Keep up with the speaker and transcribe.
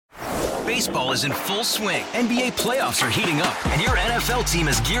Baseball is in full swing. NBA playoffs are heating up, and your NFL team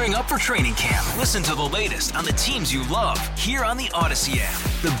is gearing up for training camp. Listen to the latest on the teams you love here on the Odyssey app.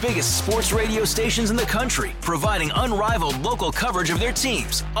 The biggest sports radio stations in the country, providing unrivaled local coverage of their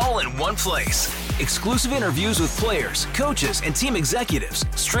teams, all in one place. Exclusive interviews with players, coaches, and team executives,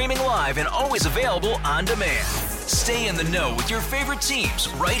 streaming live and always available on demand. Stay in the know with your favorite teams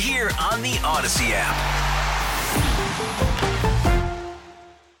right here on the Odyssey app.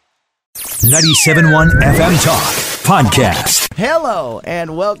 97.1 FM Talk Podcast. Hello,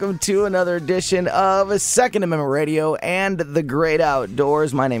 and welcome to another edition of Second Amendment Radio and the Great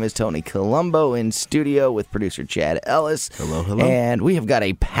Outdoors. My name is Tony Colombo in studio with producer Chad Ellis. Hello, hello. And we have got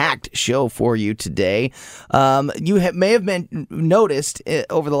a packed show for you today. You may have been noticed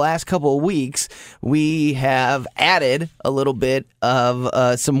over the last couple of weeks, we have added a little bit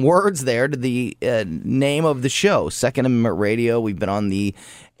of some words there to the name of the show, Second Amendment Radio. We've been on the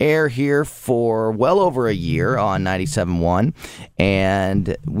air here for well over a year on 97.1,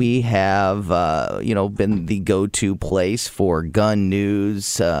 and we have been the go-to place for gun news,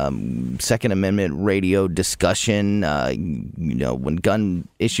 Second Amendment radio discussion, when gun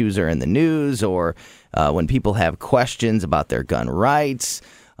issues are in the news, or when people have questions about their gun rights,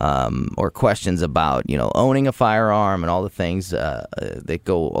 or questions about, owning a firearm and all the things that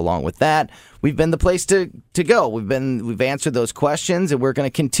go along with that. We've been the place to go. We've answered those questions, and we're going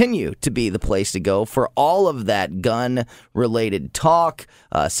to continue to be the place to go for all of that gun-related talk,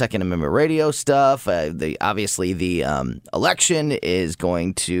 Second Amendment radio stuff. Obviously, the election is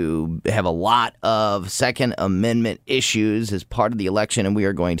going to have a lot of Second Amendment issues as part of the election, and we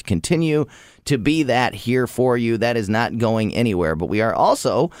are going to continue to be that here for you. That is not going anywhere, but we are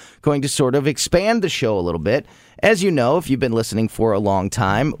also going to sort of expand the show a little bit. As you know, if you've been listening for a long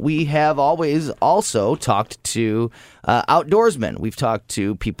time, we have always also talked to outdoorsmen. We've talked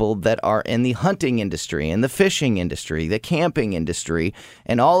to people that are in the hunting industry, and the fishing industry, the camping industry,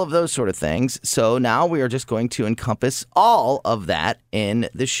 and all of those sort of things. So now we are just going to encompass all of that in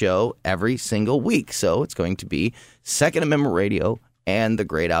the show every single week. So it's going to be Second Amendment Radio and the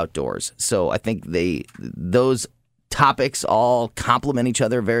Great Outdoors. So I think those topics all complement each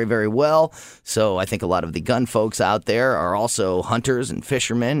other very, very well. So I think a lot of the gun folks out there are also hunters and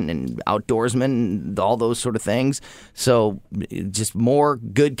fishermen and outdoorsmen and all those sort of things. So just more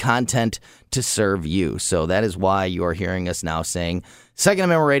good content to serve you. So that is why you are hearing us now saying Second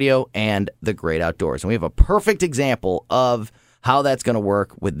Amendment Radio and the Great Outdoors. And we have a perfect example of how that's going to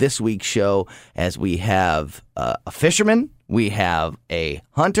work with this week's show, as we have a fisherman, we have a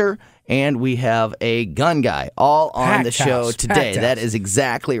hunter, and we have a gun guy all on the show today. That is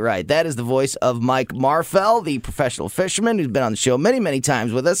exactly right. That is the voice of Mike Marfell, the professional fisherman who's been on the show many, many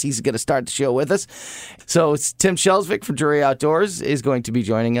times with us. He's going to start the show with us. So it's Tim Shelsvik from Drury Outdoors is going to be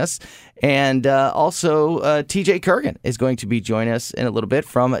joining us. And also TJ Kurgan is going to be joining us in a little bit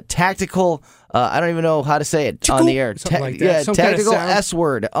from Tactical. I don't even know how to say it on the air. Like that. Tactical S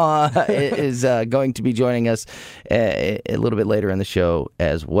Word is going to be joining us a little bit later in the show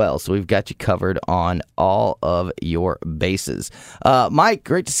as well. So we've got you covered on all of your bases. Mike,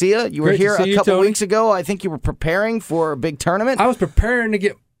 great to see you. You were here a couple weeks ago. I think you were preparing for a big tournament. I was preparing to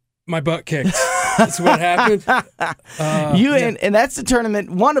get my butt kicked. That's what happened. And that's the tournament,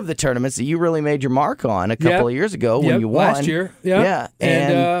 one of the tournaments that you really made your mark on a couple of years ago when you won. Last year. Yeah.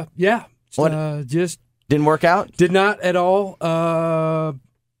 And just didn't work out? Did not at all.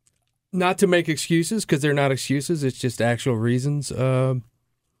 Not to make excuses, because they're not excuses. It's just actual reasons.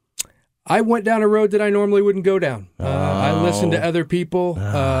 I went down a road that I normally wouldn't go down. I listened to other people.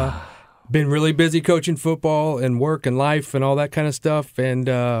 Been really busy coaching football and work and life and all that kind of stuff, and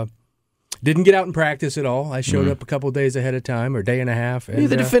didn't get out and practice at all. I showed up a couple of days ahead of time, or day and a half. And, you're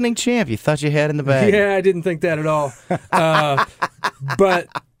the defending champ. You thought you had in the bag. Yeah, I didn't think that at all. But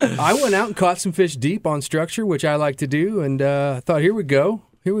I went out and caught some fish deep on structure, which I like to do, and thought, here we go.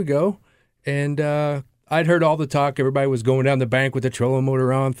 And I'd heard all the talk. Everybody was going down the bank with the trolling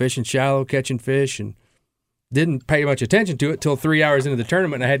motor on, fishing shallow, catching fish, and didn't pay much attention to it till 3 hours into the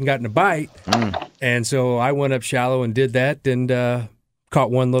tournament, and I hadn't gotten a bite. And so I went up shallow and did that, and caught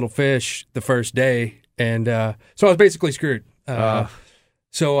one little fish the first day. And so I was basically screwed.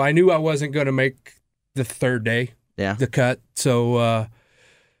 So I knew I wasn't going to make the third day, the cut. So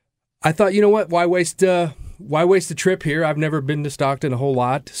I thought, you know what? Why waste the trip here? I've never been to Stockton a whole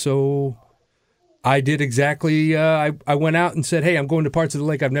lot. So I did exactly, I went out and said, hey, I'm going to parts of the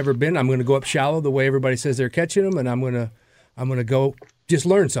lake I've never been. I'm going to go up shallow the way everybody says they're catching them, and I'm going to go just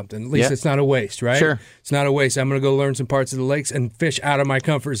learn something. At least it's not a waste, right? Sure. It's not a waste. I'm going to go learn some parts of the lakes and fish out of my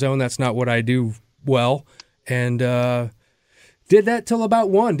comfort zone. That's not what I do well. And Did that till about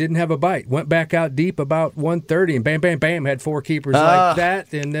 1, didn't have a bite. Went back out deep about 1:30, and bam, bam, bam, had 4 keepers like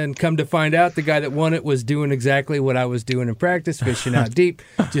that. And then come to find out, the guy that won it was doing exactly what I was doing in practice, fishing out deep.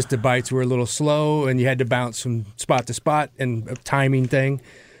 Just the bites were a little slow, and you had to bounce from spot to spot, and a timing thing.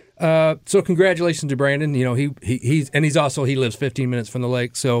 So congratulations to Brandon. You know, he lives 15 minutes from the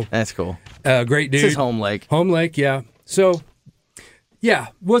lake, so That's cool. great dude. It's his home lake. Home lake, yeah. So, yeah,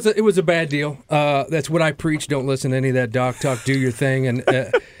 it was a bad deal. That's what I preach. Don't listen to any of that doc talk. Do your thing.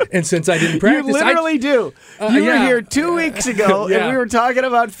 And since I didn't practice, You literally do. You were here 2 weeks ago, Yeah. and we were talking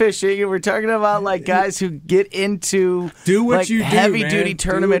about fishing, and we're talking about like guys who get into Do what like, you do, heavy man. duty Do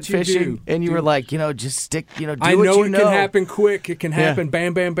tournament what you fishing, do. and you Do- were like, just stick, do I what know you it know. can happen quick. It can happen Yeah.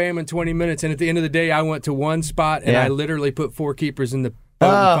 bam, bam, bam in 20 minutes. And at the end of the day, I went to one spot, and Yeah. I literally put 4 keepers in the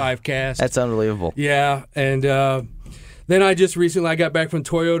boat in 5 casts. That's unbelievable. Yeah, and then I just recently got back from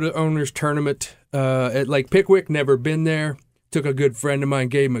Toyota Owners Tournament at Lake Pickwick. Never been there. Took a good friend of mine,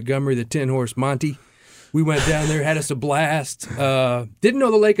 Gabe Montgomery, the 10-horse Monty. We went down there, had us a blast. Didn't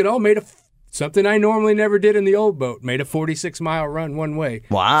know the lake at all. Made something I normally never did in the old boat. Made a 46-mile run one way.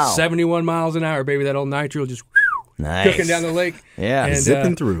 Wow. 71 miles an hour, baby. That old nitro just Nice. cooking down the lake. Yeah. And,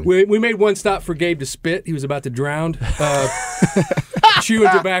 zipping through. We made one stop for Gabe to spit. He was about to drown. Chewing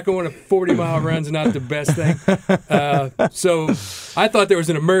tobacco on a 40-mile run's not the best thing. So I thought there was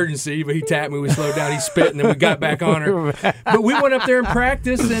an emergency, but he tapped me. We slowed down. He spit, and then we got back on her. But we went up there and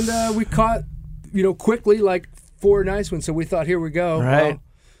practiced, and we caught, quickly like 4 nice ones. So we thought, here we go. Right.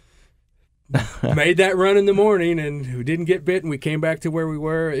 Well, made that run in the morning, and we didn't get bit, and we came back to where we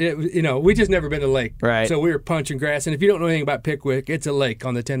were. We just never been to the lake. Right. So we were punching grass. And if you don't know anything about Pickwick, it's a lake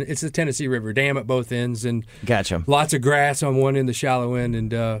on it's the Tennessee River, dam at both ends, and Gotcha. lots of grass on one end, the shallow end,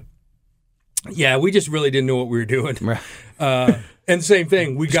 and we just really didn't know what we were doing. Right. And same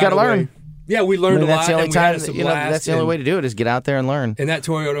thing, we gotta away. learn. Yeah, we learned a lot. That's the only and we had time. us a That's blast, the only and- way to do it is get out there and learn. And that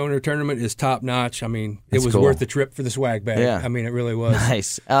Toyota Owner Tournament is top notch. I mean, That's it was cool. worth the trip for the swag bag. Yeah. I mean, it really was.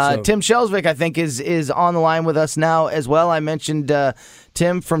 Nice. So- Tim Shelsvik, I think, is on the line with us now as well. I mentioned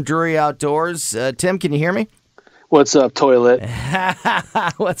Tim from Drury Outdoors. Tim, can you hear me? What's up, toilet?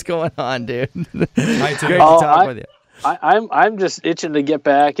 What's going on, dude? Hi, Tim. Great to talk with you. I'm just itching to get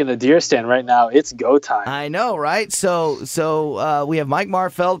back in the deer stand right now. It's go time. I know, right? So we have Mike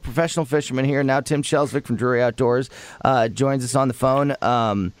Marfeld, professional fisherman here. Now Tim Shelsvik from Drury Outdoors joins us on the phone.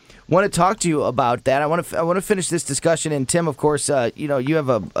 Want to talk to you about that. I want to finish this discussion. And Tim, of course, you have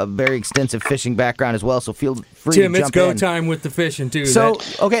a very extensive fishing background as well. So feel free Tim, to it's jump go in. time with the fishing too. So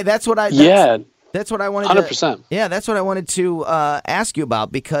okay, that's what I. That's what I wanted 100%. to. Yeah, that's what I wanted to ask you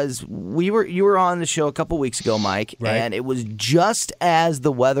about because you were on the show a couple weeks ago, Mike, Right. and it was just as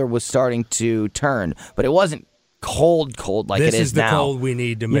the weather was starting to turn, but it wasn't cold like this it is the now. cold we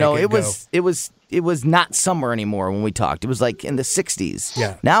need to make It was not summer anymore when we talked. It was like in the 60s.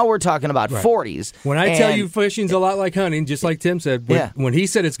 Yeah. Now we're talking about 40s. When I tell And- you fishing's a lot like hunting, just like Tim said, when he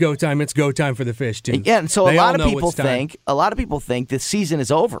said it's go time for the fish too. Yeah, and so They a all lot of know people it's time. think the season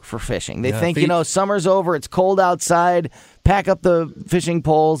is over for fishing. They Yeah, think, feet- summer's over, it's cold outside, pack up the fishing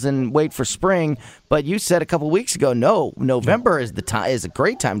poles and wait for spring. But you said a couple weeks ago, no, November is a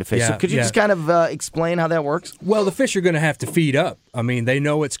great time to fish. So Yeah, could you yeah. just kind of explain how that works? Well, the fish are going to have to feed up. I mean, they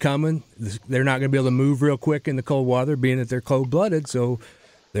know it's coming. They're not going to be able to move real quick in the cold water, being that they're cold-blooded. So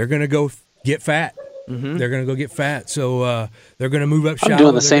they're going to go get fat. Mm-hmm. They're going to go get fat. So they're going to move up shallow. I'm doing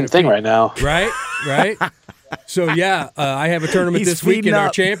the They're same gonna thing feed. right now. Right. So I have a tournament He's this week feeding in our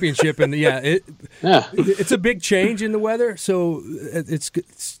up. championship, and Yeah. it's a big change in the weather. So it's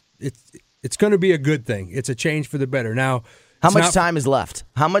going to be a good thing. It's a change for the better. Now, How it's much not- time is left?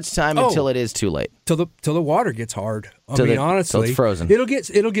 How much time until it is too late? till the water gets hard. Till Honestly, it's frozen.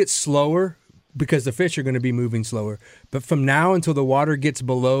 It'll get slower because the fish are going to be moving slower. But from now until the water gets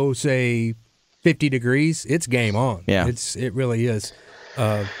below, say, 50 degrees, it's game on. Yeah. It really is.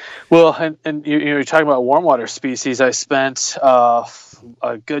 Well, and you're talking about warm water species. I spent a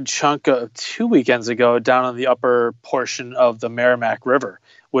good chunk of 2 weekends ago down on the upper portion of the Merrimack River,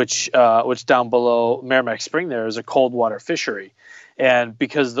 which down below Merrimack Spring there is a cold water fishery. And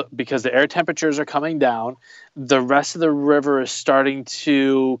because the air temperatures are coming down, the rest of the river is starting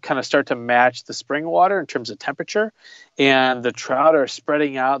to start to match the spring water in terms of temperature, and the trout are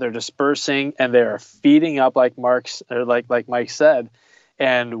spreading out, they're dispersing, and they're feeding up like Mike said.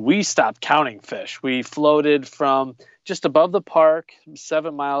 And we stopped counting fish. We floated from just above the park,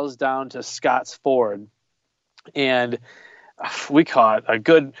 7 miles down to Scott's Ford, and we caught a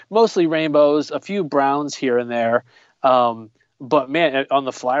good, mostly rainbows, a few browns here and there. But man, on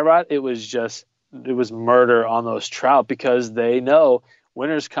the fly rod, it was murder on those trout because they know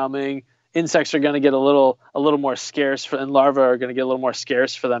winter's coming. insects are going to get a little more scarce, and larvae are going to get a little more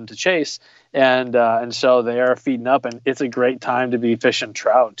scarce for them to chase, and so they are feeding up, and it's a great time to be fishing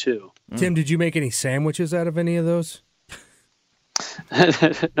trout too. Tim, did you make any sandwiches out of any of those?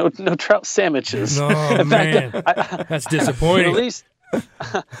 No trout sandwiches. Oh man, that's disappointing.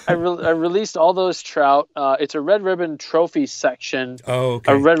 I released all those trout. It's a Red Ribbon trophy section. Oh,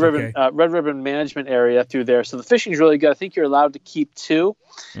 okay. A Red Ribbon management area through there. So the fishing's really good. I think you're allowed to keep 2,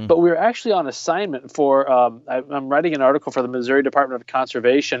 but we were actually on assignment for. I'm writing an article for the Missouri Department of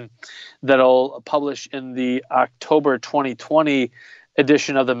Conservation that'll publish in the October 2020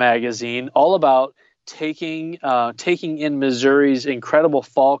 edition of the magazine, all about taking in Missouri's incredible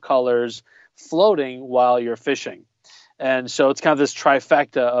fall colors floating while you're fishing. And so it's kind of this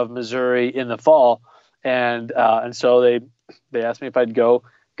trifecta of Missouri in the fall, and so they asked me if I'd go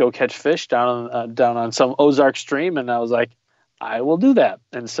catch fish down on some Ozark stream, and I was like, I will do that.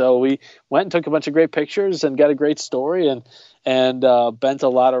 And so we went and took a bunch of great pictures and got a great story, and bent a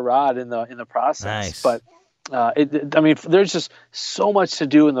lot of rod in the process. Nice. But there's just so much to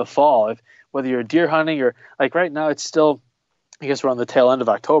do in the fall. Whether you're deer hunting or like right now, it's still. I guess we're on the tail end of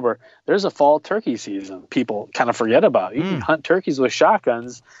October. There's a fall turkey season people kind of forget about. You can hunt turkeys with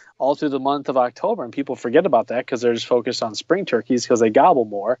shotguns all through the month of October, and people forget about that because they're just focused on spring turkeys because they gobble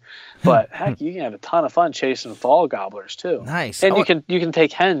more. But heck, you can have a ton of fun chasing fall gobblers too. Nice. And you can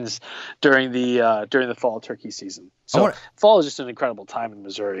take hens during the fall turkey season. So fall is just an incredible time in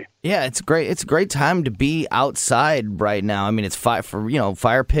Missouri. Yeah, it's great. It's a great time to be outside right now. I mean, it's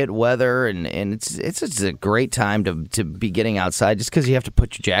fire pit weather, and it's just a great time to be getting outside just because you have to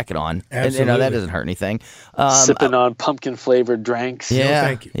put your jacket on. Absolutely. And, that doesn't hurt anything. Sipping on pumpkin flavored drinks. Yeah, No,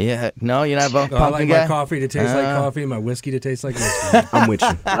 thank you. Yeah, no, you're not a pumpkin I like guy. my coffee to taste like coffee, my whiskey to taste like whiskey. I'm with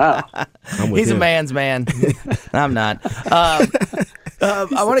you. Wow. I'm with He's him. a man's man. I'm not.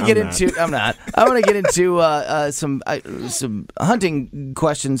 I want to get into. I'm not. I want to get into some hunting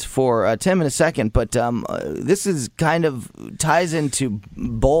questions for Tim in a second, but this is kind of ties into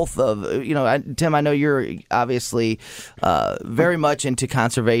both of Tim. I know you're obviously very much into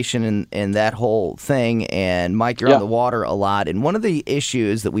conservation and that whole thing, and Mike, you're on the water a lot. And one of the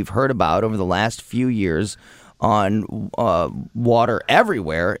issues that we've heard about over the last few years on water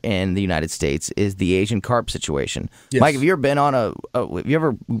everywhere in the United States is the Asian carp situation. Yes. Mike, have you ever been on have you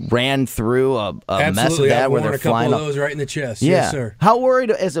ever ran through a mess of that I've where worn they're a couple flying of up? those right in the chest. Yeah. Yes, sir. How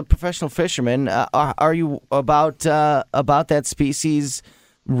worried as a professional fisherman are you about that species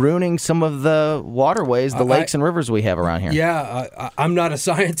ruining some of the waterways, the lakes and rivers we have around here? Yeah, I'm not a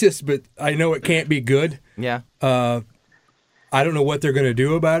scientist, but I know it can't be good. Yeah. I don't know what they're going to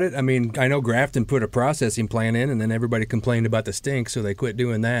do about it. I mean, I know Grafton put a processing plant in, and then everybody complained about the stink, so they quit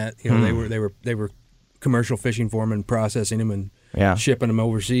doing that. You know, they were commercial fishing for them and processing them and shipping them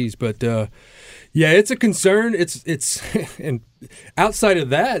overseas. But yeah, it's a concern. It's and outside of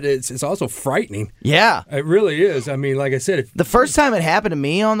that, it's also frightening. Yeah. It really is. I mean, like I said, The first time it happened to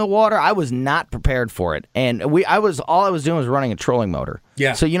me on the water, I was not prepared for it, and all I was doing was running a trolling motor.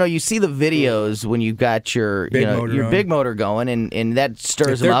 Yeah. So you see the videos when you've got your big motor going, and that stirs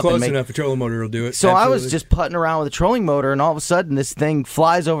if them they're up. close enough, a trolling motor will do it. So I was Absolutely. just putting around with a trolling motor, and all of a sudden this thing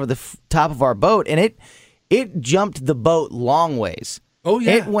flies over the top of our boat, and it jumped the boat long ways. Oh,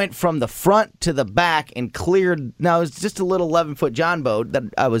 yeah. It went from the front to the back and cleared. Now, it was just a little 11-foot John boat that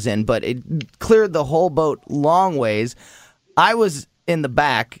I was in, but it cleared the whole boat long ways. I was in the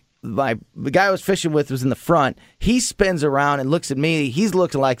back. The guy I was fishing with was in the front. He spins around and looks at me. He's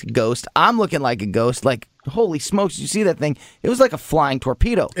looking like a ghost. I'm looking like a ghost. Like, holy smokes, you see that thing? It was like a flying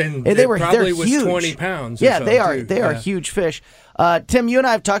torpedo. And they're probably was huge. 20 pounds or Yeah, so, they are. too. They are Yeah. huge fish. Tim, you and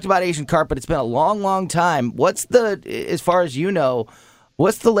I have talked about Asian carp, but it's been a long, long time. As far as you know,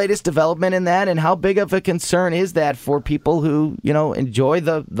 what's the latest development in that, and how big of a concern is that for people who, enjoy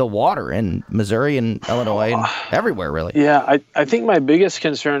the water in Missouri and Illinois and everywhere, really? Yeah, I think my biggest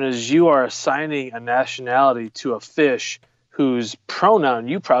concern is you are assigning a nationality to a fish whose pronoun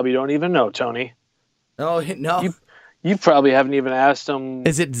you probably don't even know, Tony. Oh, no. You probably haven't even asked them.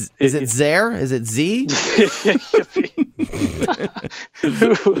 Is it Zer? Is it Z? Who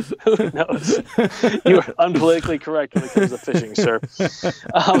knows? You are unpolitically correct when it comes to fishing, sir.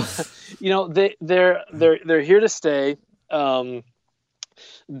 They're here to stay. The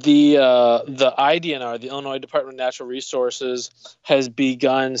IDNR, the Illinois Department of Natural Resources, has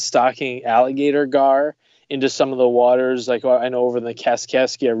begun stocking alligator gar into some of the waters. Like I know over in the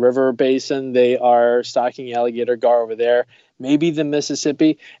Kaskaskia River Basin, they are stocking alligator gar over there. Maybe the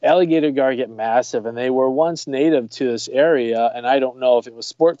Mississippi. Alligator gar get massive, and they were once native to this area, and I don't know if it was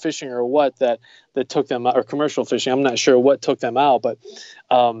sport fishing or what that took them out, or commercial fishing. I'm not sure what took them out, but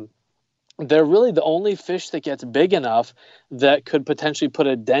they're really the only fish that gets big enough that could potentially put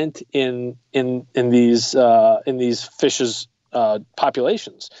a dent in these fishes'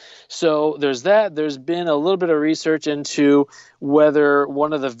 populations. So there's that. There's been a little bit of research into whether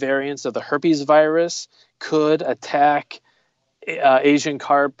one of the variants of the herpes virus could attack Asian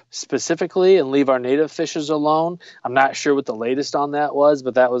carp specifically and leave our native fishes alone. I'm not sure what the latest on that was,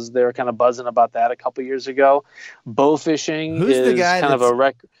 but they were kind of buzzing about that a couple years ago. Bow fishing is kind of a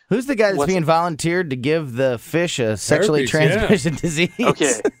record. Who's the guy that's being volunteered to give the fish a sexually transmitted disease?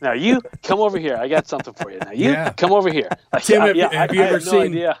 Okay, now you come over here. I got something for you. Now you come over here. Tim, have you ever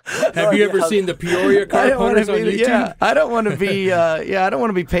seen the Peoria carp hunters on YouTube? Yeah, I don't want to be. I don't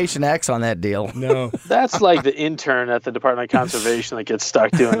want to be patient X on that deal. No, that's like the intern at the Department of Conservation that gets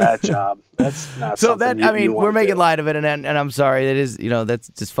stuck doing that job. That's not so something that we're making light of it, and I'm sorry. It is that's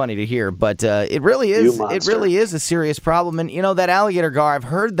just funny to hear, but it really is. It really is a serious problem, and that alligator gar. I've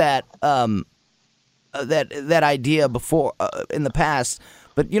heard that that idea before in the past,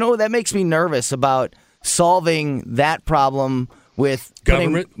 but that makes me nervous about solving that problem with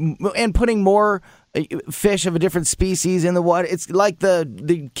putting more fish of a different species in the water. It's like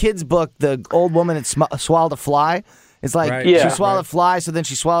the kids' book, The Old Woman That Swallowed a Fly. It's like she swallowed a fly, so then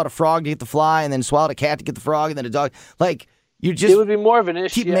she swallowed a frog to get the fly, and then swallowed a cat to get the frog, and then a dog. Like, you just it would be more of an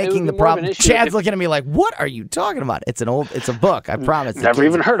issue. Keep making the problem. Chad's looking at me like, "What are you talking about?" It's a book. I promise. Never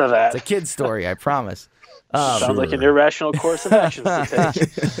even heard of that. It's a kid's story. I promise. Sounds like an irrational course of action to take.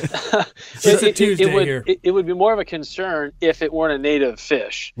 It's a Tuesday here. It would be more of a concern if it weren't a native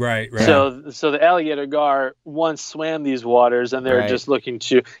fish. Right. So the alligator gar once swam these waters, and they're just looking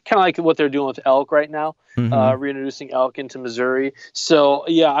to kind of like what they're doing with elk right now, reintroducing elk into Missouri. So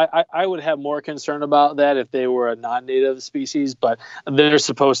I would have more concern about that if they were a non-native species, but they're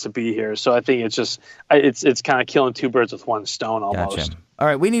supposed to be here. So I think it's kind of killing two birds with one stone almost. Gotcha. All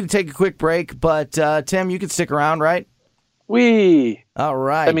right, we need to take a quick break, but Tim, you can stick around, right? All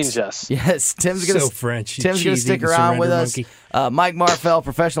right. That means yes. Yes, Tim's going to stick around with us. Mike Marfell,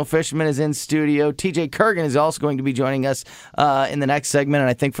 professional fisherman, is in studio. TJ Kurgan is also going to be joining us in the next segment, and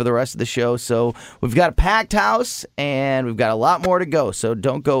I think for the rest of the show. So we've got a packed house, and we've got a lot more to go, so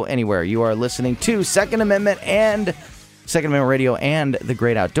don't go anywhere. You are listening to Second Amendment Radio and The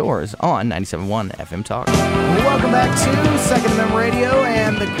Great Outdoors on 97.1 FM Talk. Welcome back to Second Amendment Radio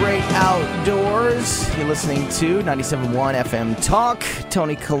and The Great Outdoors. You're listening to 97.1 FM Talk.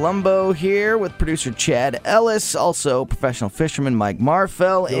 Tony Colombo here with producer Chad Ellis, also professional fisherman Mike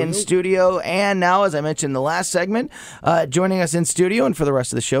Marfell in studio. And now, as I mentioned in the last segment, joining us in studio and for the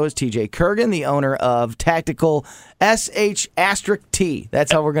rest of the show is TJ Kurgan, the owner of Tactical SH*T.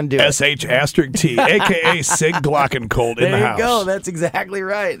 That's how we're going to do it. SH*T, a.k.a. Sig Glockencold in the house. There you go. That's exactly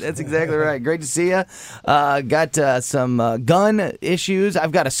right. Great to see you. Got some gun issues.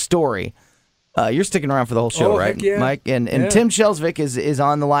 I've got a story. You're sticking around for the whole show, right, heck yeah. Mike? And Tim Shelsvik is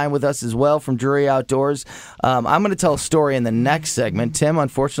on the line with us as well from Drury Outdoors. I'm going to tell a story in the next segment. Tim,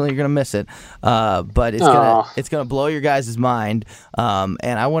 unfortunately, you're going to miss it, but it's gonna blow your guys' mind.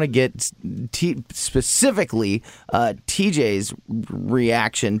 And I want to get specifically TJ's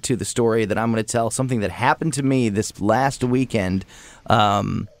reaction to the story that I'm going to tell. Something that happened to me this last weekend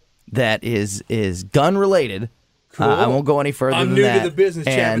that is gun related. Cool. I won't go any further I'm than that. I'm new to the business,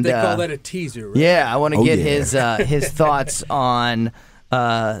 Chad, but they call that a teaser, right? Yeah, I want to get his thoughts on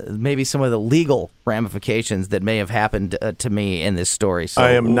maybe some of the legal ramifications that may have happened to me in this story. So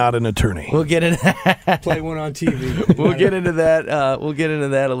I am not an attorney. We'll get into that. Play one on TV. We'll get into that. We'll get into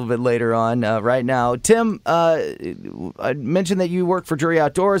that a little bit later on. Right now, Tim, I mentioned that you work for Drury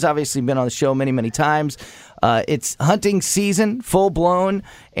Outdoors. Obviously, been on the show many, many times. It's hunting season, full blown,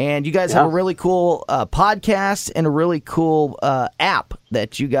 and you guys have a really cool podcast and a really cool app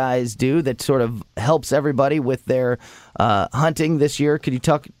that you guys do that sort of helps everybody with their hunting this year. Could you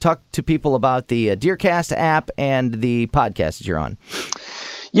talk to people about the DeerCast app and the podcast that you're on?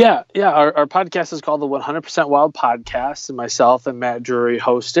 Yeah. Our podcast is called the 100% Wild Podcast, and myself and Matt Drury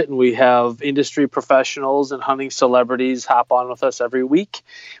host it. And we have industry professionals and hunting celebrities hop on with us every week.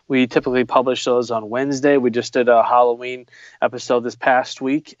 We typically publish those on Wednesday. We just did a Halloween episode this past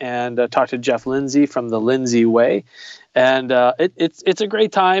week and talked to Jeff Lindsay from the Lindsay Way. And it's a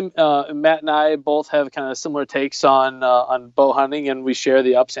great time. Matt and I both have kind of similar takes on bow hunting, and we share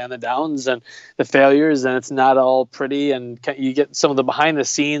the ups and the downs and the failures. And it's not all pretty. And you get some of the behind the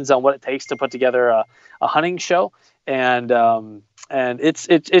scenes on what it takes to put together a hunting show. And it's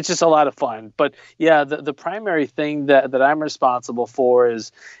just a lot of fun. But yeah, the primary thing that I'm responsible for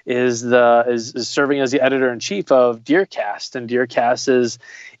is serving as the editor-in-chief of DeerCast, and DeerCast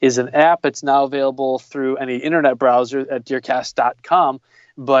is an app. It's now available through any internet browser at deercast.com.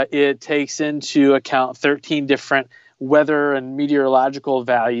 but it takes into account 13 different weather and meteorological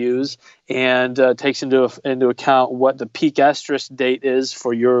values, and takes into account what the peak estrus date is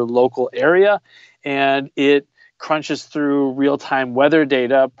for your local area, and it crunches through real-time weather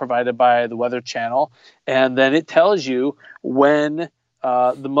data provided by the Weather Channel, and then it tells you when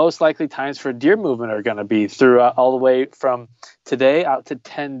the most likely times for deer movement are going to be throughout all the way from today out to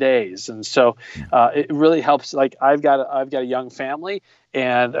 10 days. And so it really helps. Like I've got a young family,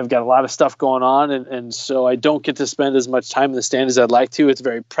 and I've got a lot of stuff going on. And so I don't get to spend as much time in the stand as I'd like to. It's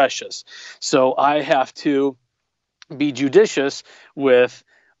very precious. So I have to be judicious with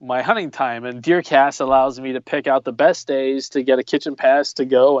my hunting time, and DeerCast allows me to pick out the best days to get a kitchen pass to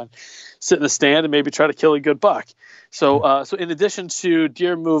go and sit in the stand and maybe try to kill a good buck. So, so in addition to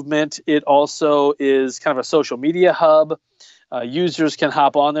deer movement, it also is kind of a social media hub. Users can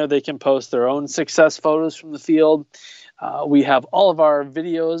hop on there. They can post their own success photos from the field. We have all of our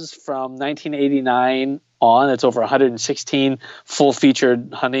videos from 1989 on. It's over 116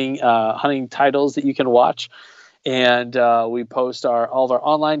 full-featured hunting titles that you can watch. And we post all of our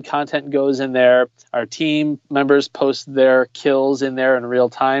online content goes in there. Our team members post their kills in there in real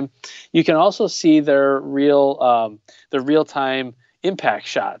time. You can also see their real-time impact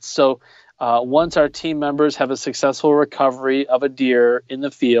shots. So once our team members have a successful recovery of a deer in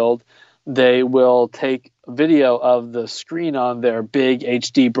the field, they will take video of the screen on their big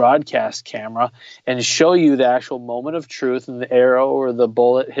HD broadcast camera and show you the actual moment of truth and the arrow or the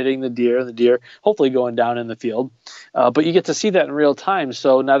bullet hitting the deer, and the deer hopefully going down in the field. But you get to see that in real time.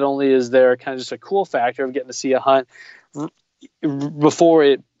 So not only is there kind of just a cool factor of getting to see a hunt before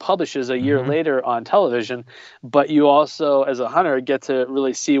it publishes a year later on television, but you also, as a hunter, get to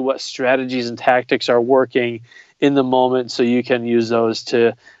really see what strategies and tactics are working in the moment, so you can use those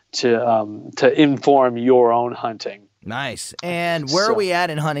to inform your own hunting. Nice. And where are we at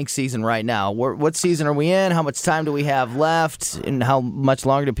in hunting season right now? What season are we in? How much time do we have left? And how much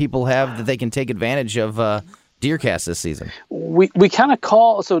longer do people have that they can take advantage of DeerCast this season? We kind of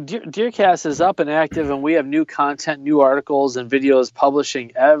call, so DeerCast is up and active, and we have new content, new articles, and videos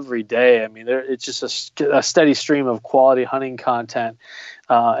publishing every day. I mean, it's just a steady stream of quality hunting content.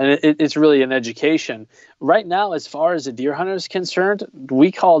 And it's really an education. Right now, as far as the deer hunter is concerned,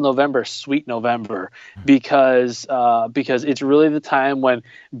 we call November Sweet November because it's really the time when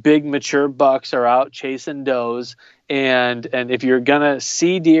big mature bucks are out chasing does. And if you're going to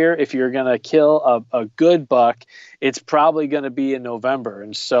see deer, if you're going to kill a good buck, it's probably going to be in November.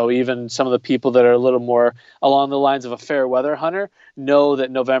 And so even some of the people that are a little more along the lines of a fair weather hunter know that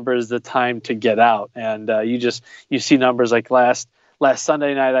November is the time to get out. And you see numbers like last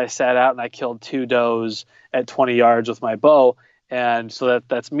Sunday night, I sat out and I killed 2 does at 20 yards with my bow. And so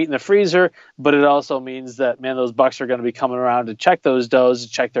that's meat in the freezer, but it also means that, man, those bucks are going to be coming around to check those does,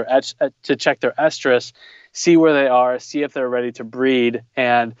 to check their estrus, see where they are, see if they're ready to breed.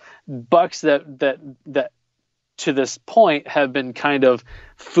 And bucks that to this point have been kind of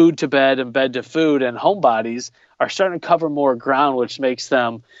food to bed and bed to food and homebodies are starting to cover more ground, which makes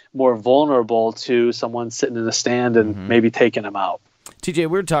them more vulnerable to someone sitting in the stand and maybe taking them out. TJ, we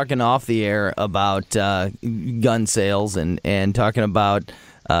were talking off the air about gun sales and talking about,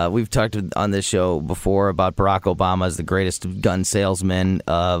 we've talked on this show before about Barack Obama as the greatest gun salesman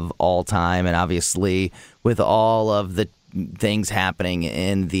of all time. And obviously with all of the things happening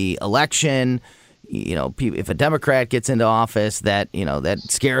in the election, you know, if a Democrat gets into office, that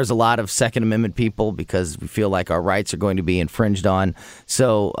scares a lot of Second Amendment people because we feel like our rights are going to be infringed on.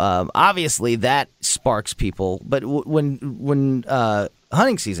 So obviously that sparks people. But when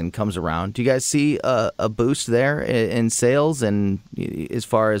hunting season comes around, do you guys see a boost there in sales and as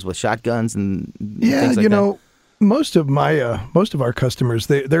far as with shotguns and things like that? Most of our customers,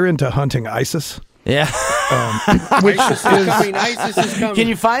 they're into hunting ISIS. Yeah. Which is coming. ISIS is coming. Can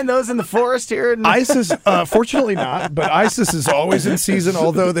you find those in the forest here? ISIS, fortunately not, but ISIS is always in season,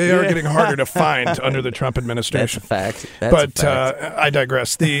 although they are getting harder to find under the Trump administration. That's a fact. I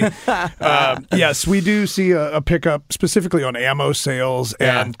digress. Yes, we do see a pickup specifically on ammo sales,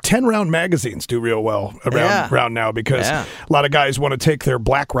 and 10-round magazines do real well around now because a lot of guys want to take their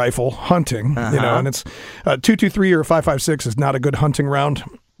black rifle hunting, and it's 223 or 5.56 is not a good hunting round.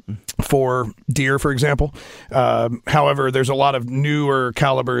 for deer, for example. However, there's a lot of newer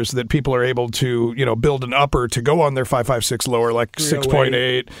calibers that people are able to, build an upper to go on their 5.56 lower, like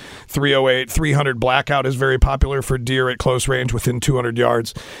 6.8, 308, 300 blackout is very popular for deer at close range within 200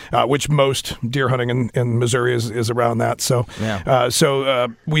 yards, which most deer hunting in Missouri is around that. So,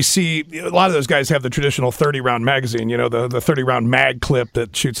 we see a lot of those guys have the traditional 30-round magazine, the 30-round mag clip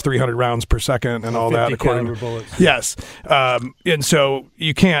that shoots 300 rounds per second and all that. Caliber bullets. Yes. And so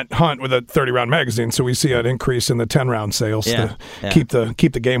you can't hunt with a 30-round magazine, so we see an increase in the 10-round sales to keep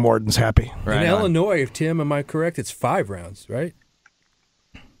the game wardens happy. Right. In Illinois, Tim, am I correct? It's 5 rounds, right?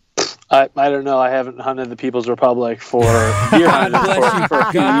 I don't know. I haven't hunted the People's Republic for deer hunting for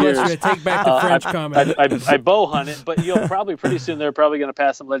a few years. God bless you. Take back the French comment. I bow hunt it, but you'll probably pretty soon they're probably going to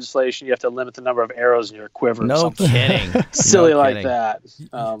pass some legislation. You have to limit the number of arrows in your quiver. No or something kidding. Silly no like kidding. that.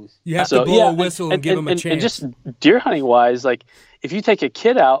 You have to blow a whistle and give them a chance. And just deer hunting wise, like if you take a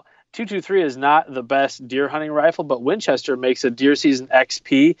kid out, 223 is not the best deer hunting rifle, but Winchester makes a deer season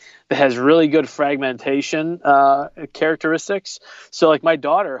XP that has really good fragmentation characteristics. So like my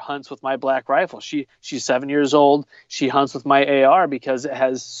daughter hunts with my black rifle. She's 7 years old. She hunts with my AR because it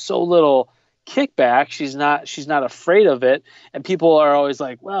has so little kickback. She's not afraid of it. And people are always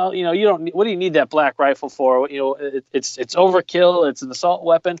like, well, you don't, what do you need that black rifle for? It's overkill. It's an assault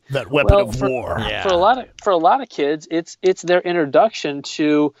weapon. That weapon of war. Yeah. For a lot of kids, it's their introduction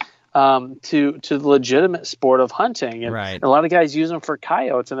to the legitimate sport of hunting, and right. a lot of guys use them for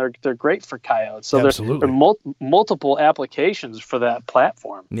coyotes, and they're great for coyotes. So there's multiple applications for that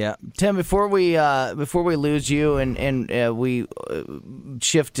platform. Yeah, Tim. Before we lose you and we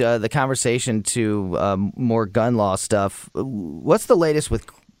shift the conversation to more gun law stuff, what's the latest with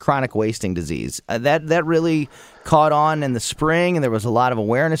chronic wasting disease? That really caught on in the spring, and there was a lot of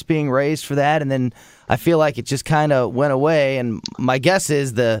awareness being raised for that, and then I feel like it just kind of went away. And my guess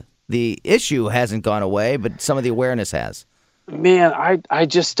is the issue hasn't gone away, but some of the awareness has. Man, I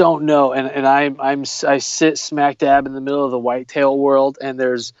just don't know, and I sit smack dab in the middle of the whitetail world, and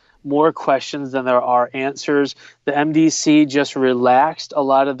there's more questions than there are answers. The MDC just relaxed a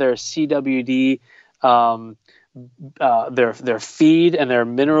lot of their CWD, their feed and their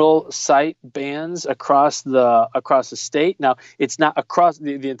mineral site bans across the state. Now it's not across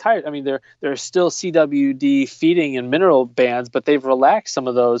the entire. I mean, there are still CWD feeding and mineral bans, but they've relaxed some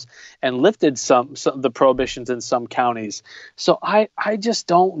of those and lifted some of the prohibitions in some counties. So I just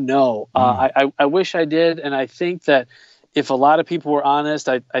don't know. I wish I did, and I think that if a lot of people were honest,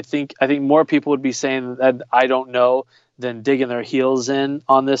 I think more people would be saying that I don't know than digging their heels in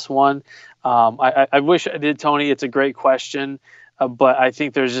on this one. I wish I did, Tony. It's a great question, but I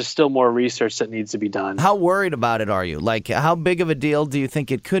think there's just still more research that needs to be done. How worried about it are you? Like, how big of a deal do you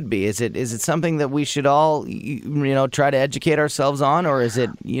think it could be? Is it something that we should all, try to educate ourselves on, or is it,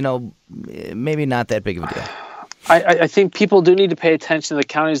 maybe not that big of a deal? I think people do need to pay attention to the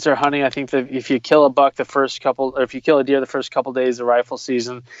counties they're hunting. I think that if you kill a buck if you kill a deer the first couple days of rifle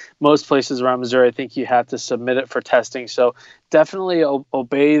season, most places around Missouri, I think you have to submit it for testing. So definitely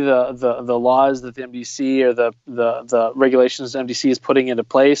obey the laws that the MDC or the regulations the MDC is putting into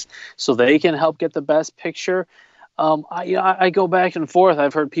place so they can help get the best picture. I go back and forth.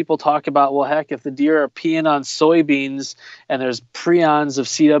 I've heard people talk about, well, heck, if the deer are peeing on soybeans and there's prions of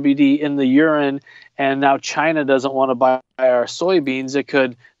CWD in the urine, and now China doesn't want to buy our soybeans, it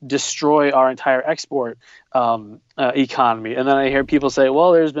could destroy our entire export economy. And then I hear people say,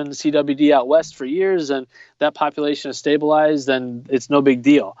 well, there's been CWD out west for years, and that population is stabilized, and it's no big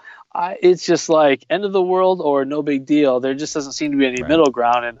deal. It's just like end of the world or no big deal. There just doesn't seem to be any middle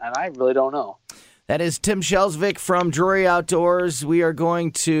ground, and I really don't know. That is Tim Shelsvik from Drury Outdoors. We are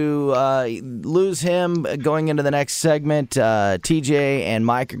going to lose him going into the next segment. TJ and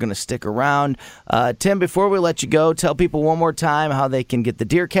Mike are going to stick around. Tim, before we let you go, tell people one more time how they can get the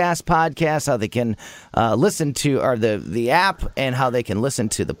DeerCast podcast, how they can listen to the app, and how they can listen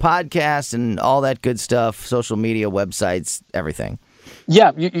to the podcast and all that good stuff, social media, websites, everything.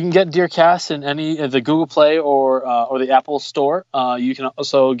 Yeah, you can get DeerCast in any of the Google Play or the Apple Store. You can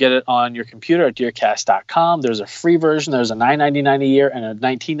also get it on your computer at DeerCast.com. There's a free version. There's a $9.99 a year and a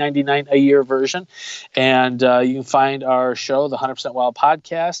 $19.99 a year version. And you can find our show, the 100% Wild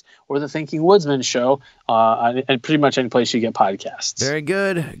Podcast, or the Thinking Woodsman Show, and pretty much any place you get podcasts. Very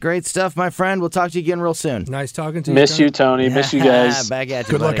good. Great stuff, my friend. We'll talk to you again real soon. Nice talking to you. Miss you, Tony. Miss you guys. Back at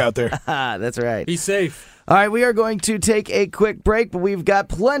you, Good buddy. luck out there. That's right. Be safe. All right, we are going to take a quick break, but we've got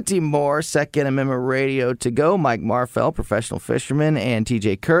plenty more Second Amendment Radio to go. Mike Marfell, professional fisherman, and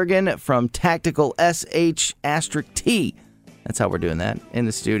TJ Kurgan from Tactical SH*T That's how we're doing that in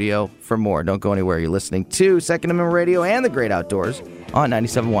the studio. For more, don't go anywhere. You're listening to Second Amendment Radio and the Great Outdoors on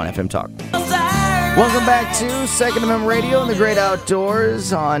 97.1 FM Talk. Welcome back to Second Amendment Radio and the Great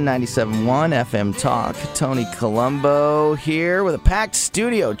Outdoors on 97.1 FM Talk. Tony Colombo here with a packed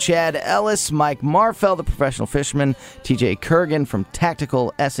studio. Chad Ellis, Mike Marfell, the professional fisherman, TJ Kurgan from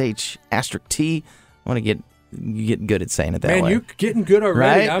Tactical SH Asterisk T. I want to get good at saying it that way. Man, you're getting good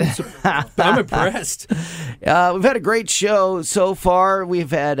already. Right? I'm impressed. We've had a great show so far. We've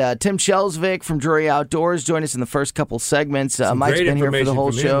had Tim Shelsvik from Drury Outdoors join us in the first couple segments. Mike's been here for the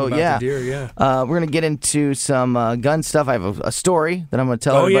whole show. Yeah. We're going to get into some gun stuff. I have a story that I'm going to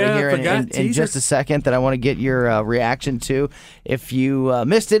tell everybody here in just a second that I want to get your reaction to. If you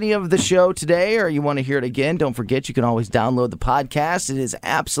missed any of the show today or you want to hear it again, don't forget you can always download the podcast. It is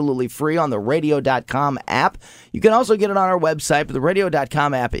absolutely free on the radio.com app. You can also get it on our website, but the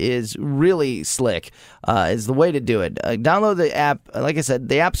radio.com app is really slick. Is the way to do it. Download the app. Like I said,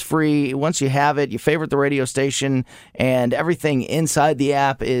 the app's free. Once you have it, you favorite the radio station, and everything inside the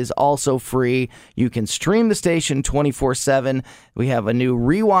app is also free. You can stream the station 24/7. We have a new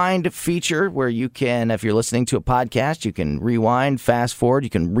rewind feature where you can, if you're listening to a podcast, you can rewind, fast forward. You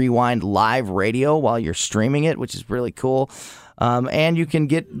can rewind live radio while you're streaming it, which is really cool. And you can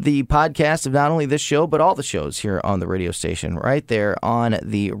get the podcast of not only this show, but all the shows here on the radio station right there on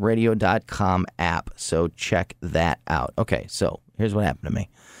the radio.com app. So check that out. Okay, so here's what happened to me.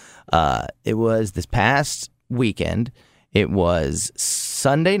 It was this past weekend. It was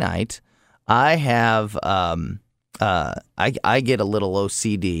Sunday night. I have I get a little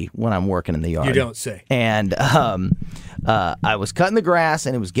OCD when I'm working in the yard. You don't say. And I was cutting the grass,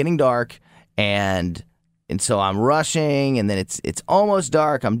 and it was getting dark, and so I'm rushing, and then it's almost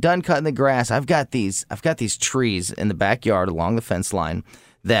dark. I'm done cutting the grass. I've got these trees in the backyard along the fence line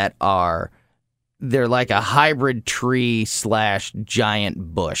that they're like a hybrid tree /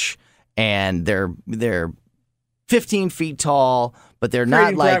 giant bush, and they're 15 feet tall, but they're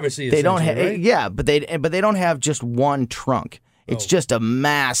not like they don't have right? but they don't have just one trunk. It's just a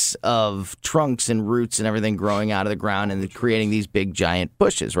mass of trunks and roots and everything growing out of the ground and creating these big giant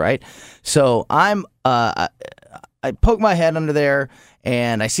bushes, right? So I poke my head under there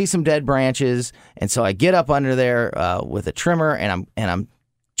and I see some dead branches, and so I get up under there with a trimmer and I'm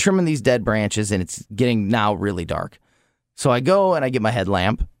trimming these dead branches, and it's getting now really dark. So I go and I get my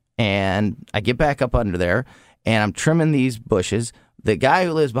headlamp and I get back up under there and I'm trimming these bushes. The guy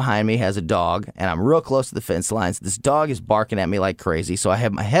who lives behind me has a dog, and I'm real close to the fence lines. This dog is barking at me like crazy, so I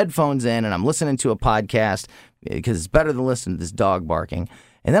have my headphones in, and I'm listening to a podcast because it's better than listening to this dog barking.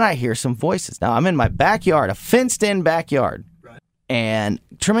 And then I hear some voices. Now, I'm in my backyard, a fenced-in backyard, and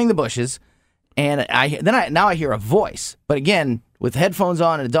trimming the bushes, and now I hear a voice. But again, with headphones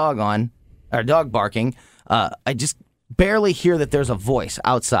on and a dog barking, I just barely hear that there's a voice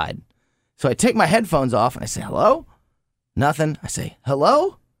outside. So I take my headphones off, and I say, hello? Nothing. I say,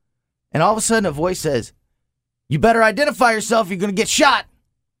 hello? And all of a sudden a voice says, you better identify yourself, you're going to get shot.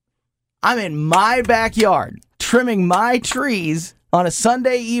 I'm in my backyard trimming my trees on a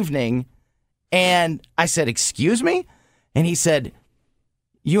Sunday evening, and I said, excuse me? And he said,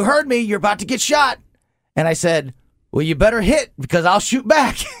 you heard me, you're about to get shot. And I said, well, you better hit because I'll shoot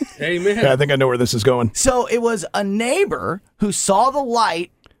back. Amen. Yeah, I think I know where this is going. So it was a neighbor who saw the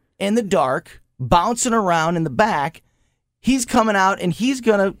light in the dark bouncing around in the back. He's coming out, and he's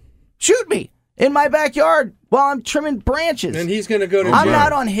going to shoot me in my backyard while I'm trimming branches. And he's going to go to jail. I'm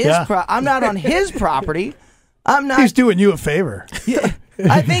not on his I'm not on his property. I'm not. He's doing you a favor. Yeah,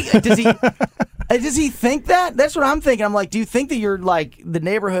 I think does he think that? That's what I'm thinking. I'm like, do you think that you're like the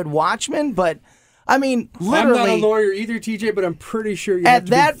neighborhood watchman? But I mean, literally, I'm not a lawyer either, TJ, but I'm pretty sure you at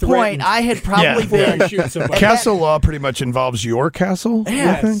that point I had probably been. Castle law pretty much involves your castle.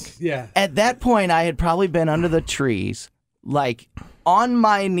 Yes. I think. Yeah. At that point, I had probably been under the trees, like on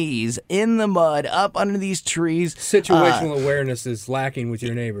my knees in the mud, up under these trees. Situational awareness is lacking with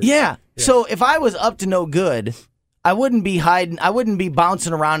your neighbors. Yeah. So if I was up to no good, I wouldn't be hiding. I wouldn't be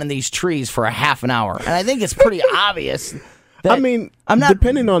bouncing around in these trees for a half an hour. And I think it's pretty obvious. I mean, I'm not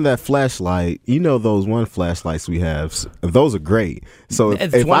depending on that flashlight. You know, those one flashlights we have, those are great. So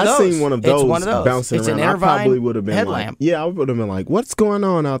if I seen one of those bouncing around, I probably would have been headlamp. like, I would have been like, what's going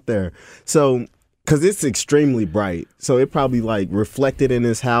on out there? So, because it's extremely bright, so it probably like reflected in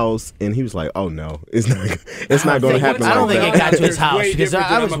his house, and he was like, "Oh no, it's not going to happen." I don't think it got to his house because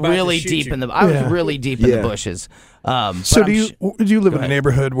I was really deep in the really deep in the bushes. So do you live in a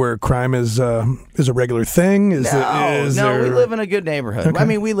neighborhood where crime is a regular thing? No, we live in a good neighborhood. Okay. I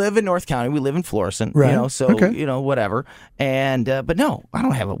mean, we live in North County. We live in Florissant. Right. You know, so whatever. And but no,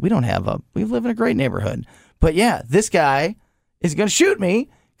 we live in a great neighborhood. But yeah, this guy is going to shoot me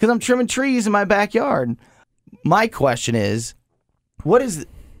because I'm trimming trees in my backyard. My question is, like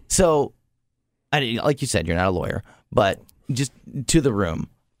you said, you're not a lawyer, but just to the room.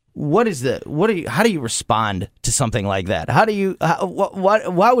 How do you respond to something like that?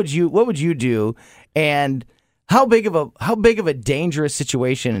 What would you do? And how big of a dangerous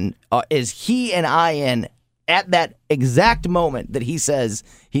situation is he and I in at that exact moment that he says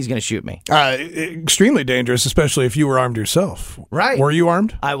he's going to shoot me? Extremely dangerous, especially if you were armed yourself. Right. Were you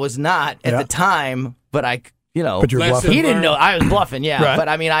armed? I was not at the time, but But you're bluffing. He didn't know I was bluffing. Yeah, right. But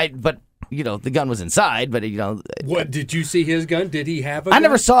I mean, the gun was inside. But what did you see his gun? Did he have a gun? I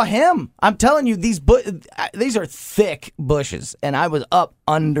never saw him. I'm telling you, these are thick bushes, and I was up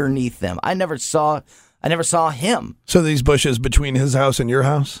underneath them. I never saw him. So these bushes between his house and your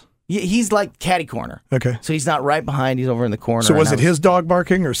house? He's like catty corner. Okay. So he's not right behind. He's over in the corner. So was it his dog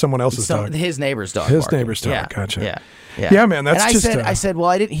barking or someone else's dog? His neighbor's dog. His barking. neighbor's dog. Yeah. Gotcha. Yeah, man. That's and I said, well,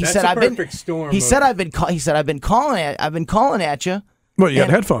 I didn't. He that's said, a I've perfect been. storm. He said, I've been calling at you. Well, you had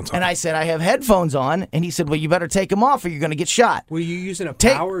headphones on. And I said, I have headphones on. And he said, well, you better take them off or you're going to get shot. Were you using a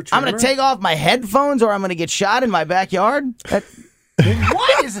power trimmer? I'm going to take off my headphones or I'm going to get shot in my backyard?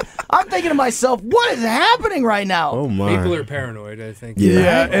 I'm thinking to myself, what is happening right now? Oh my! People are paranoid, I think.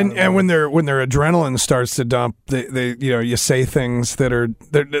 Yeah, and when their adrenaline starts to dump, they you say things that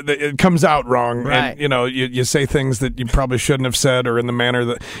it comes out wrong, right. And you say things that you probably shouldn't have said, or in the manner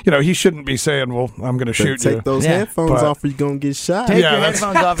that he shouldn't be saying. Well, I'm going to shoot you. Take those headphones off, or you're going to get shot. Take your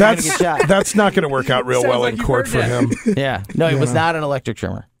headphones off, you're going to get shot. That's not going to work out real well in court for him. Yeah, no, it was not an electric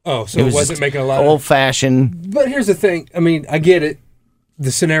trimmer. Oh, so it wasn't making a lot of old-fashioned. But here's the thing. I mean, I get it.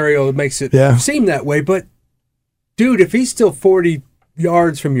 The scenario makes it seem that way, but dude, if he's still 40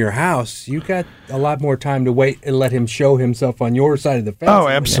 yards from your house, you got a lot more time to wait and let him show himself on your side of the fence. Oh,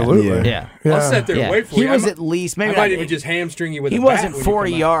 absolutely. Yeah. I'll sit there and wait for you. He was at least maybe I might even just hamstring you with. He a wasn't bat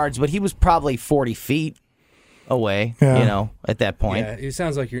 40 yards, but he was probably 40 feet away. Yeah. At that point. Yeah, it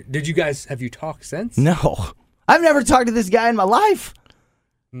sounds like you're. Have you talked since? No, I've never talked to this guy in my life.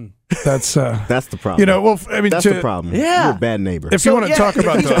 That's the problem. That's the problem. Yeah. You're a bad neighbor. If you want to talk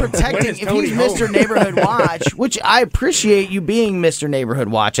about if he's Mr. Neighborhood Watch, which I appreciate you being Mr. Neighborhood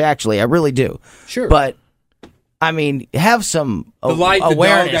Watch, actually, I really do. Sure. But I mean, have some awareness. The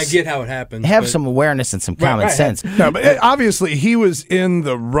dog, I get how it happens. Have some awareness and some common sense. No, but obviously he was in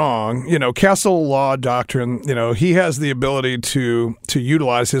the wrong. Castle law doctrine. He has the ability to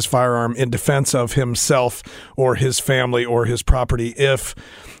utilize his firearm in defense of himself or his family or his property if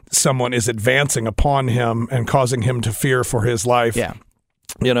someone is advancing upon him and causing him to fear for his life. Yeah.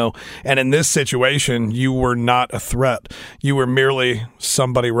 And in this situation, you were not a threat. You were merely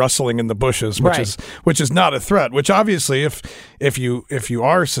somebody rustling in the bushes, which is not a threat. Which obviously, if you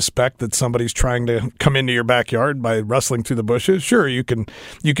are suspect that somebody's trying to come into your backyard by rustling through the bushes, sure, you can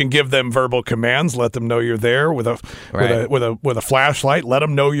give them verbal commands, let them know you're there with a flashlight, let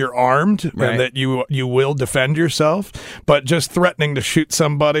them know you're armed and that you will defend yourself. But just threatening to shoot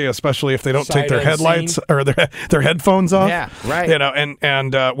somebody, especially if they don't take their headlights or their headphones off,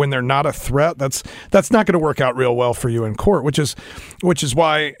 and when they're not a threat, that's not going to work out real well for you in court. Which is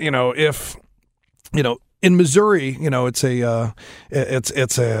why if in Missouri, it's a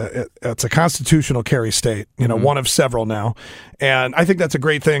constitutional carry state, one of several now, and I think that's a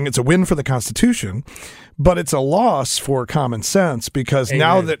great thing. It's a win for the Constitution, but it's a loss for common sense because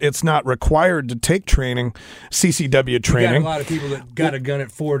now that it's not required to take training, CCW training. You got a lot of people that got a gun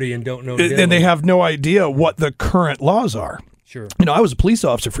at 40 and don't know, and they have no idea what the current laws are. Sure. I was a police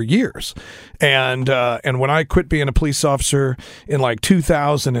officer for years, and when I quit being a police officer in like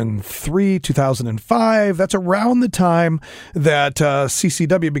 2003, 2005, that's around the time that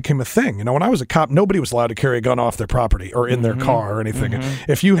CCW became a thing. When I was a cop, nobody was allowed to carry a gun off their property or in their car or anything.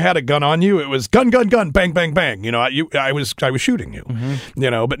 Mm-hmm. If you had a gun on you, it was gun, gun, gun, bang, bang, bang. I was shooting you.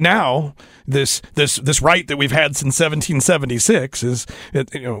 Mm-hmm. But now this right that we've had since 1776 is,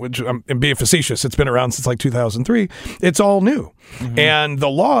 which I'm being facetious. It's been around since like 2003. It's all new. Mm-hmm. And the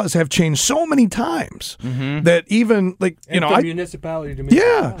laws have changed so many times that even from municipality to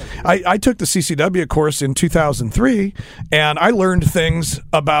municipality. I took the CCW course in 2003 and I learned things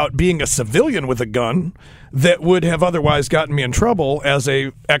about being a civilian with a gun that would have otherwise gotten me in trouble as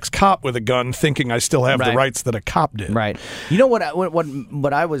a ex-cop with a gun, thinking I still have the rights that a cop did. Right. What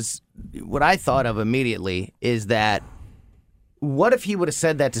I thought of immediately is that what if he would have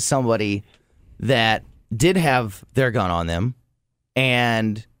said that to somebody that did have their gun on them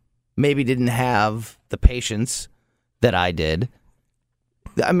and maybe didn't have the patience that I did?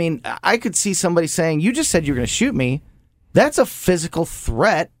 I mean, I could see somebody saying, you just said you were going to shoot me. That's a physical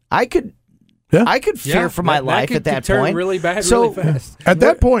threat. I could Yeah. I could fear for my life at that turn point. really bad, So, really fast. At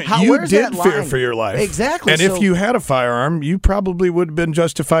that point, you where's did that fear line? for your life. Exactly. And So- if you had a firearm, you probably would have been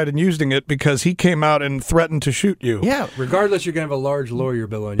justified in using it because he came out and threatened to shoot you. Yeah. Regardless, you're going to have a large lawyer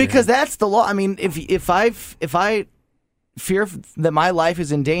bill on you. Because that's the law. I mean, if I fear that my life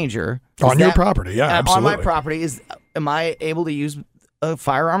is in danger On your property, yeah, absolutely. on my property, am I able to use a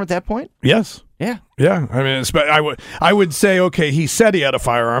firearm at that point? Yes. Yeah. Yeah. I mean, I would say, okay, he said he had a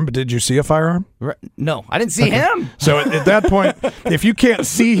firearm, but did you see a firearm? No, I didn't see him. So at that point, if you can't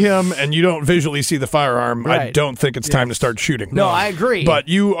see him and you don't visually see the firearm, I Right. don't think it's time to start shooting. No, I agree. But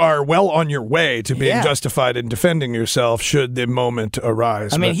you are well on your way to being Yeah. justified in defending yourself should the moment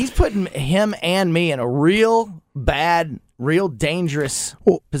arise. I mean, But- he's putting him and me in a real bad, real dangerous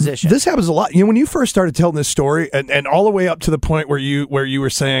position. This happens a lot. You know, when you first started telling this story, and all the way up to the point where you were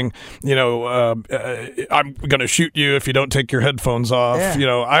saying, you know, I'm going to shoot you if you don't take your headphones off. Yeah. You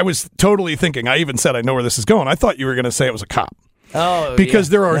know, I was totally thinking. I even said I know where this is going. I thought you were going to say it was a cop. Oh, Because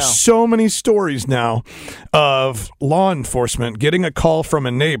yeah. there are No. so many stories now of law enforcement getting a call from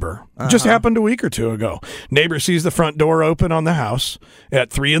a neighbor. Just happened a week or two ago. Neighbor sees the front door open on the house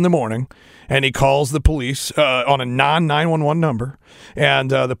at 3 a.m, and he calls the police on a non-911 number. And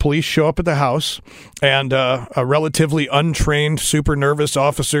the police show up at the house, and a relatively untrained, super nervous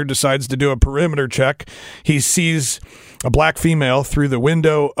officer decides to do a perimeter check. He sees a black female through the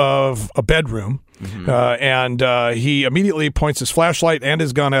window of a bedroom. And he immediately points his flashlight and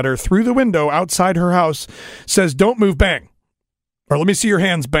his gun at her through the window outside her house, says, "Don't move, bang." Or let me see your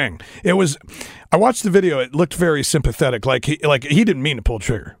hands, bang. I watched the video. It looked very sympathetic. Like he didn't mean to pull the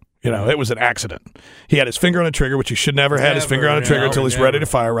trigger. You know, it was an accident. He had his finger on the trigger, which he should never had his finger on the trigger until he's ready to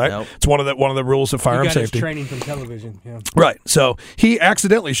fire, right? Nope. It's one of the rules of firearm He got safety. his training from television. Yeah. Right. So he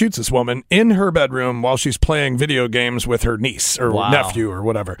accidentally shoots this woman in her bedroom while she's playing video games with her niece or Wow. nephew or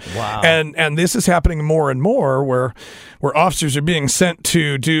whatever. Wow. And this is happening more and more where officers are being sent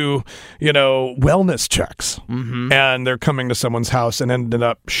to do, you know, wellness checks. Mm-hmm. And they're coming to someone's house and ended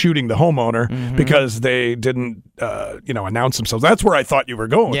up shooting the homeowner because they didn't, announce themselves. That's where I thought you were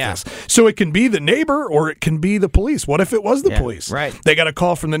going with this. So it can be the neighbor or it can be the police. What if it was the police? Right. They got a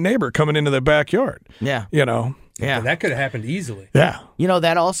call from the neighbor coming into their backyard. Yeah. You know? Yeah. That could have happened easily. Yeah. You know,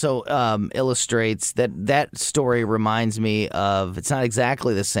 that also illustrates that story reminds me of, it's not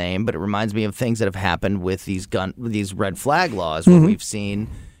exactly the same, but it reminds me of things that have happened with these red flag laws where we've seen,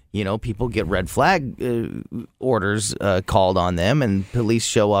 you know, people get red flag orders called on them, and police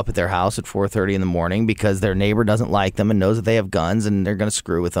show up at their house at 4:30 in the morning because their neighbor doesn't like them and knows that they have guns and they're going to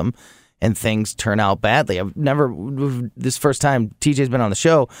screw with them. And things turn out badly. This first time TJ's been on the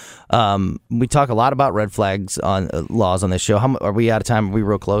show, we talk a lot about red flags on laws on this show. Are we out of time? Are we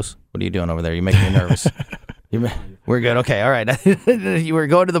real close? What are you doing over there? You're making me nervous. We're good. Okay. All right. You were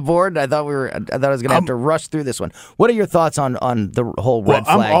going to the board. I thought I was going to have to rush through this one. What are your thoughts on the whole red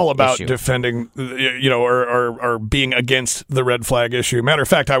flag I'm all about issue? defending, or being against the red flag issue. Matter of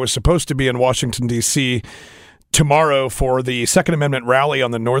fact, I was supposed to be in Washington, D.C. tomorrow for the Second Amendment rally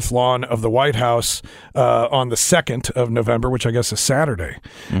on the North Lawn of the White House on the 2nd of November, which I guess is Saturday.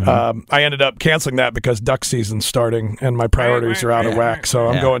 I ended up canceling that because duck season's starting and my priorities are out of whack. So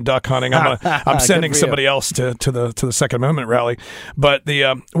I'm going duck hunting. I'm sending somebody else to the Second Amendment rally. But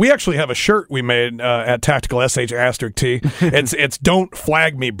we actually have a shirt we made at Tactical SH*T. It's "Don't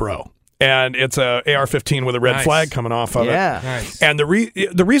Flag Me, Bro." And it's a AR-15 with a red flag coming off of it. Nice. And the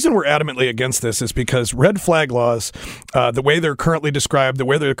reason we're adamantly against this is because red flag laws, the way they're currently described, the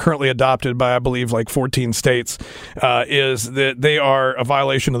way they're currently adopted by, I believe, like 14 states, is that they are a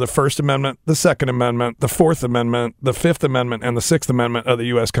violation of the First Amendment, the Second Amendment, the Fourth Amendment, the Fifth Amendment, and the Sixth Amendment of the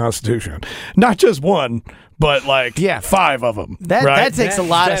U.S. Constitution. Not just one, but like 5 of them. That takes a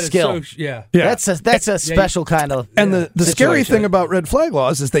lot of skill. That's a special kind of. And the scary situation. thing about red flag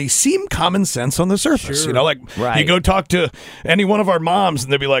laws is they seem common sense on the surface. Sure. You know, like you go talk to any one of our moms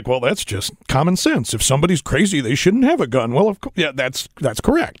and they'll be like, "Well, that's just common sense. If somebody's crazy, they shouldn't have a gun." Well, that's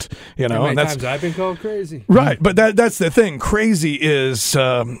correct. You know, How many and that's times I've been called crazy. right. But that's the thing. Crazy is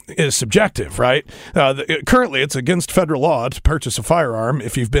subjective, right? Currently, it's against federal law to purchase a firearm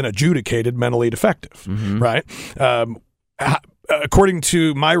if you've been adjudicated mentally defective, right? According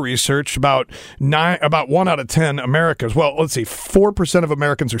to my research, about 1 out of 10 Americans, 4% of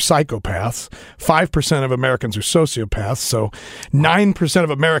Americans are psychopaths, 5% of Americans are sociopaths, so 9% of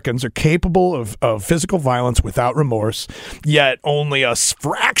Americans are capable of physical violence without remorse, yet only a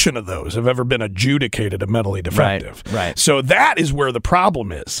fraction of those have ever been adjudicated a mentally defective. Right. So that is where the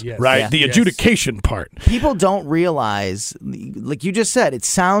problem is, right? Yeah. The adjudication part. People don't realize, like you just said, it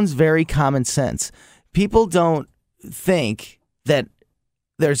sounds very common sense. People don't think that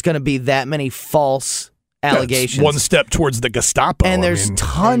there's going to be that many false allegations. That's one step towards the Gestapo. And there's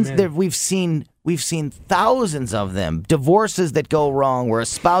tons. We've seen thousands of them. Divorces that go wrong, where a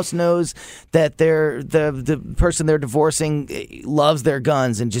spouse knows that the person they're divorcing loves their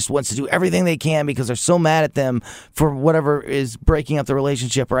guns and just wants to do everything they can because they're so mad at them for whatever is breaking up the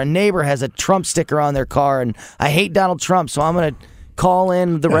relationship. Or a neighbor has a Trump sticker on their car, and I hate Donald Trump, so I'm going to call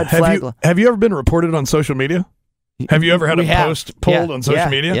in the red flag. Have you ever been reported on social media? Have you ever had a post pulled on social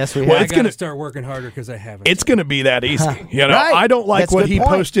media? Yes, we have. Well, I got to start working harder because I haven't. It's going to be that easy. You know, Right. I don't like That's what a good he point.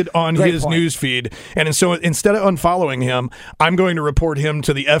 posted on Great his point. news feed, and so instead of unfollowing him, I'm going to report him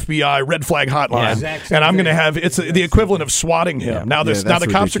to the FBI red flag hotline, Exact and I'm going to same have the equivalent of swatting him. Now the that's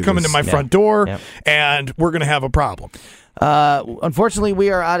cops are coming to my ridiculous. front door, Yep. and we're going to have a problem. Unfortunately, we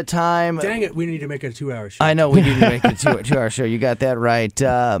are out of time. Dang it, we need to make it a 2-hour show. I know we need to make it a 2-hour show. You got that right.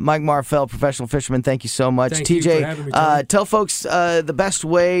 Mike Marfell, professional fisherman, thank you so much. Thank you for having me, Tony. tell folks the best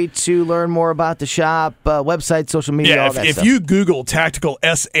way to learn more about the shop, website, social media, all that if stuff. you Google Tactical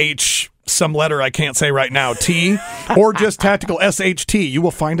SH, some letter I can't say right now, T, or just Tactical SHT, you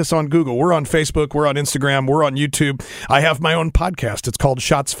will find us on Google. We're on Facebook, we're on Instagram, we're on YouTube. I have my own podcast. It's called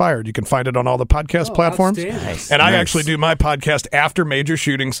Shots Fired. You can find it on all the podcast platforms. outstanding. Nice. And I actually do my podcast after major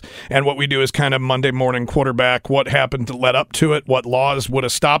shootings, and what we do is kind of Monday morning quarterback, what happened to led up to it, what laws would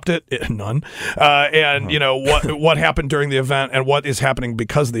have stopped it, none, and you know what happened during the event and what is happening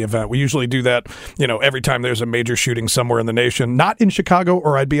because of the event. We usually do that, you know, every time there's a major shooting somewhere in the nation, not in Chicago,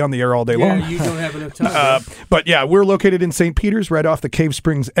 or I'd be on the air all day long. Yeah, you don't have enough time. But yeah, we're located in St. Peter's, right off the Cave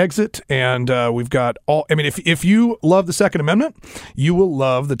Springs exit, and we've got all. I mean, if you love the Second Amendment, you will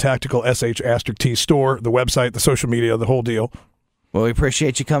love the Tactical SH*T store, the website, the social media, the whole deal. Well, we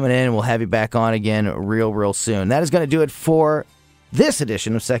appreciate you coming in, and we'll have you back on again real soon. That is going to do it for this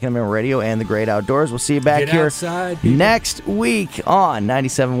edition of Second Amendment Radio and the Great Outdoors. We'll see you back Get here outside, people. next week on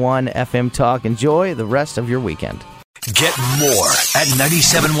 97.1 FM Talk. Enjoy the rest of your weekend. Get more at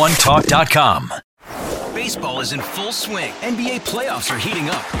 971talk.com. Baseball is in full swing. NBA playoffs are heating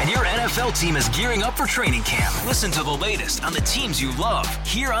up, and your NFL team is gearing up for training camp. Listen to the latest on the teams you love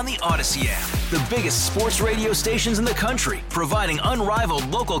here on the Odyssey app. The biggest sports radio stations in the country, providing unrivaled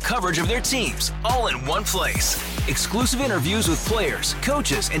local coverage of their teams, all in one place. Exclusive interviews with players,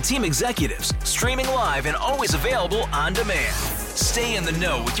 coaches, and team executives, streaming live and always available on demand. Stay in the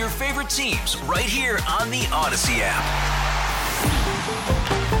know with your favorite teams right here on the Odyssey app.